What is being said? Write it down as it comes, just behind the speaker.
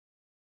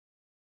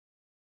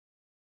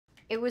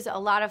It was a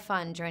lot of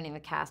fun joining the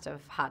cast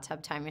of Hot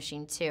Tub Time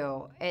Machine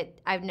 2.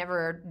 I've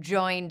never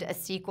joined a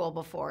sequel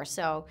before,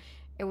 so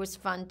it was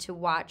fun to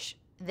watch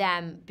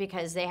them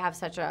because they have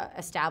such a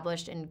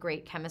established and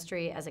great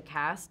chemistry as a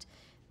cast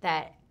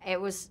that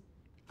it was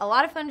a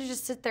lot of fun to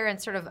just sit there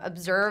and sort of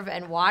observe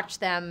and watch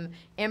them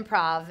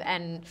improv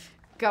and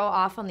go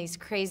off on these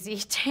crazy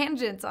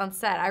tangents on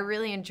set. I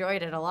really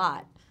enjoyed it a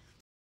lot.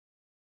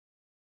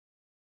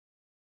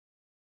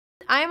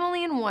 I am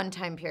only in one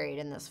time period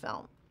in this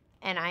film,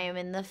 and I am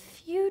in the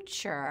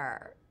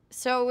future.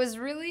 So it was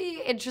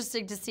really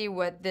interesting to see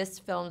what this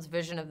film's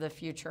vision of the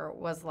future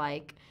was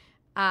like.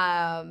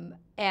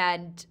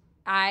 And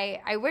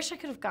I wish I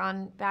could have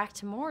gone back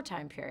to more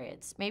time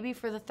periods. Maybe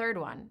for the third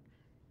one,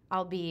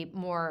 I'll be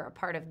more a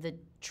part of the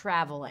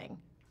traveling.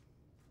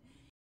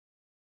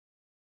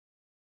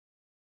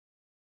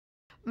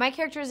 My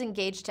character is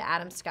engaged to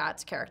Adam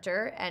Scott's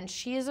character, and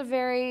she is a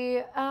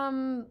very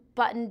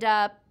buttoned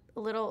up, a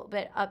little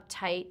bit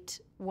uptight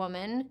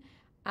woman,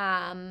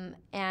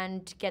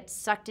 and gets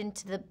sucked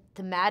into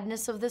the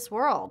madness of this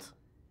world.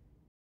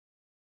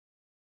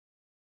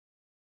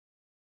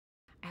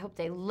 I hope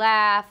they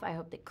laugh, I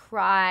hope they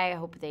cry, I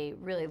hope they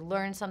really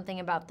learn something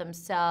about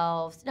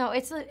themselves. No,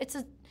 it's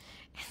a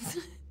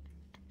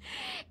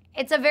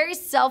very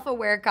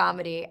self-aware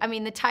comedy. I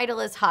mean, the title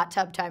is Hot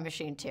Tub Time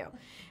Machine 2.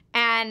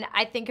 And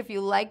I think if you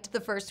liked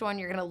the first one,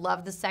 you're gonna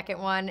love the second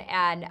one.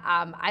 And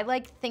I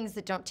like things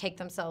that don't take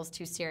themselves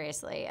too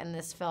seriously. And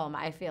this film,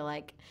 I feel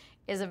like,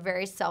 is a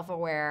very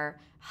self-aware,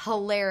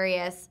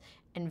 hilarious,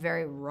 and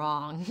very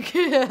wrong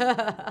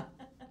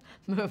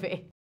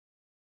movie.